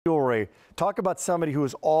Talk about somebody who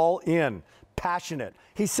is all in, passionate.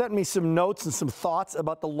 He sent me some notes and some thoughts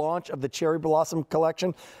about the launch of the Cherry Blossom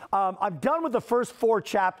collection. I'm done with the first 4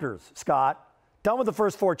 chapters, Scott. Done with the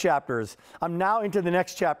first 4 chapters. I'm now into the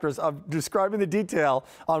next chapters of describing the detail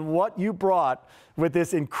on what you brought with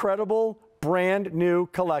this incredible brand new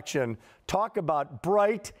collection. Talk about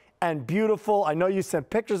bright and beautiful. I know you sent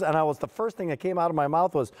pictures, and the first thing that came out of my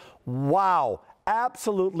mouth was, wow,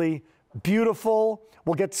 absolutely beautiful.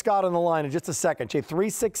 We'll get Scott on the line in just a second. Jay,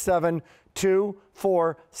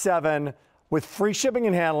 367-247 with free shipping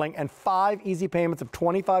and handling and 5 easy payments of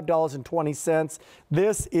 $25.20.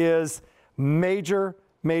 This is major,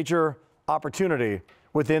 major opportunity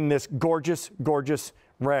within this gorgeous, gorgeous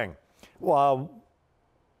ring.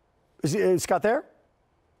 Is Scott there?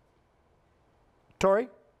 Tori?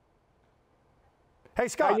 Hey,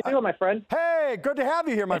 Scott. How you doing, my friend? Hey, good to have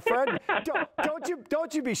you here, my friend.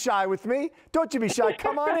 don't you be shy with me. Don't you be shy.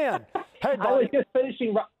 Come on in. Hey, buddy.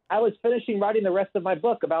 I was finishing writing the rest of my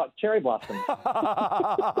book about cherry blossoms.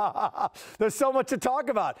 There's so much to talk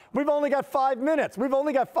about. We've only got 5 minutes.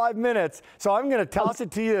 So I'm going to toss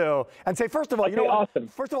it to you and say, first of all, you know what? Awesome.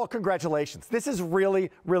 First of all, congratulations. This is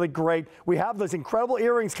really, really great. We have those incredible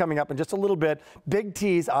earrings coming up in just a little bit. Big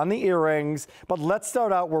tease on the earrings. But let's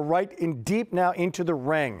start out. We're right in deep now into the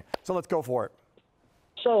ring. So let's go for it.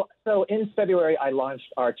 So in February, I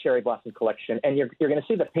launched our cherry blossom collection, and you're going to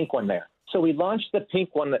see the pink one there. So we launched the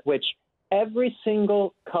pink one, which every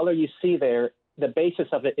single color you see there, the basis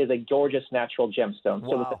of it is a gorgeous natural gemstone. Wow.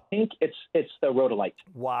 So with the pink, it's the rhodolite.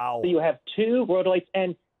 Wow. So you have 2 rhodolites.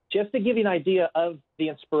 And just to give you an idea of the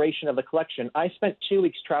inspiration of the collection, I spent 2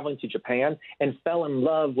 weeks traveling to Japan and fell in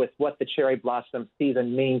love with what the cherry blossom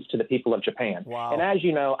season means to the people of Japan. Wow. And as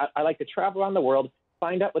you know, I like to travel around the world,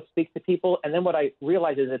 find out what speaks to people, and then what I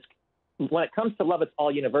realize is when it comes to love, it's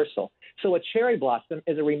all universal. So a cherry blossom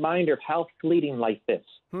is a reminder of how fleeting life is.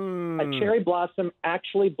 A cherry blossom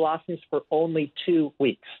actually blossoms for only 2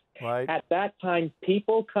 weeks. Right. At that time,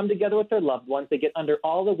 people come together with their loved ones. They get under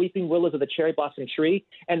all the weeping willows of the cherry blossom tree,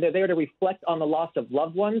 and they're there to reflect on the loss of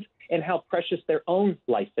loved ones and how precious their own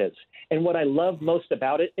life is. And what I love most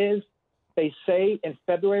about it is they say in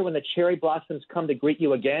February when the cherry blossoms come to greet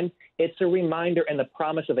you again, it's a reminder and the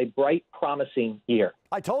promise of a bright, promising year.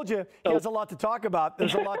 I told you, he has a lot to talk about.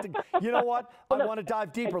 There's a lot to, you know what? I want to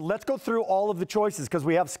dive deeper. Let's go through all of the choices because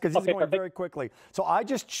he's going very quickly. So I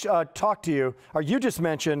just talked to you, or you just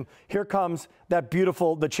mentioned, here comes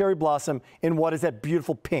the cherry blossom in what is that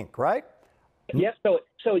beautiful pink, right? Yes, so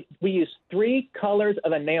we use 3 colors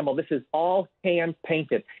of enamel. This is all hand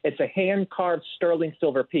painted. It's a hand carved sterling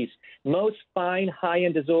silver piece. Most fine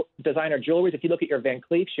high-end designer jewelry, if you look at your Van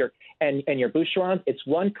Cleefs and your Boucherons, it's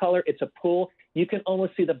one color, it's a pool. You can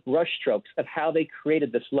almost see the brush strokes of how they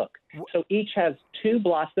created this look. So each has 2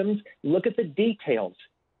 blossoms. Look at the details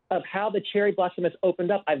of how the cherry blossom is opened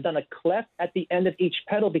up. I've done a cleft at the end of each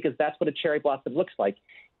petal because that's what a cherry blossom looks like.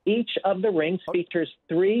 Each of the rings features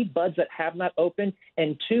 3 buds that have not opened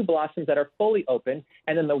and 2 blossoms that are fully open,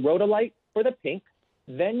 and then the rhodolite for the pink.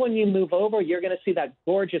 Then when you move over, you're going to see that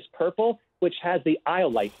gorgeous purple, which has the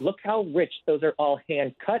iolite. Look how rich those are, all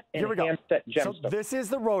hand-cut and hand-set gemstones. So this is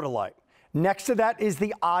the rhodolite. Next to that is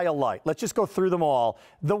the iolite. Let's just go through them all.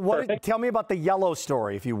 Tell me about the yellow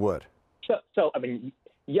story, if you would. So I mean,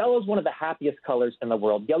 yellow is one of the happiest colors in the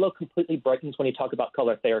world. Yellow completely brightens when you talk about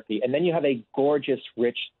color therapy. And then you have a gorgeous,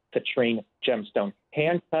 rich citrine gemstone,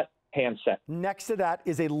 hand-cut, hand-set. Next to that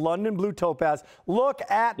is a London blue topaz. Look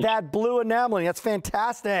at that blue enameling. That's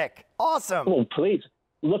fantastic. Awesome. Oh, please.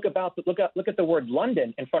 Look at the word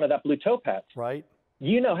London in front of that blue topaz. Right.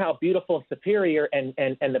 You know how beautiful and superior and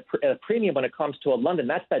the premium when it comes to a London.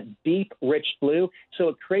 That's that deep, rich blue. So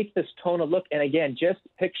it creates this tonal look. And again, just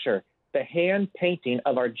picture the hand painting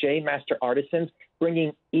of our J Master artisans,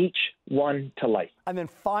 bringing each one to life. And then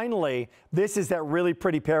finally, this is that really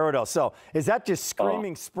pretty peridot. So is that just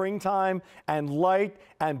screaming springtime and light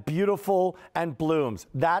and beautiful and blooms?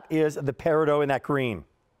 That is the peridot in that green.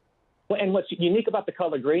 Well, and what's unique about the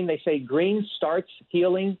color green, they say green starts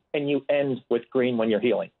healing and you end with green when you're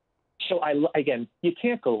healing. So again, you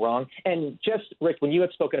can't go wrong. And just, Rick, when you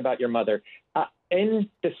had spoken about your mother, in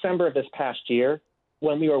December of this past year,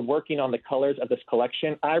 when we were working on the colors of this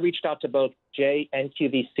collection, I reached out to both Jay and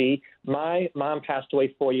QVC. My mom passed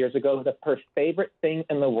away 4 years ago. Her favorite thing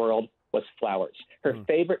in the world was flowers. Her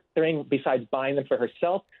favorite thing, besides buying them for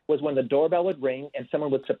herself, was when the doorbell would ring and someone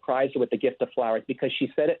would surprise her with the gift of flowers because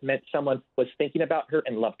she said it meant someone was thinking about her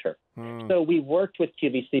and loved her. So we worked with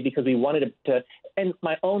QVC because we wanted to, in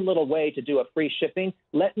my own little way, to do a free shipping.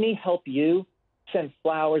 Let me help you send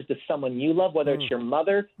flowers to someone you love, whether it's your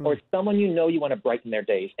mother or someone you know you want to brighten their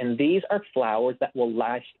days. And these are flowers that will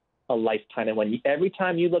last a lifetime. And every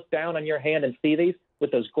time you look down on your hand and see these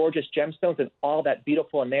with those gorgeous gemstones and all that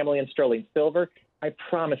beautiful enamel and sterling silver, I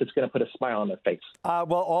promise it's going to put a smile on their face.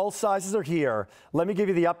 Well, all sizes are here. Let me give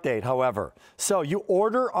you the update, however. So you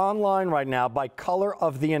order online right now by color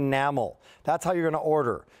of the enamel. That's how you're going to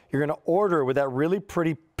order. You're going to order with that really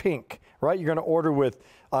pretty pink, right? You're going to order with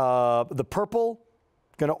the purple,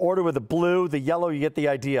 going to order with the blue, the yellow, you get the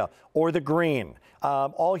idea, or the green.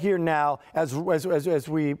 All here now as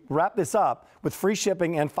we wrap this up with free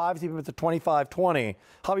shipping and 5 payments of $25.20.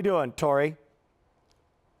 How are we doing, Tori?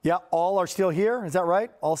 Yeah, all are still here. Is that right?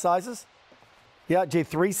 All sizes? Yeah,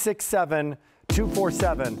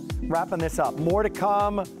 J367247. Wrapping this up. More to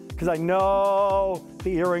come because I know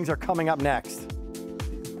the earrings are coming up next.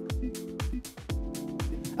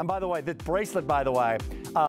 And by the way, this bracelet, by the way,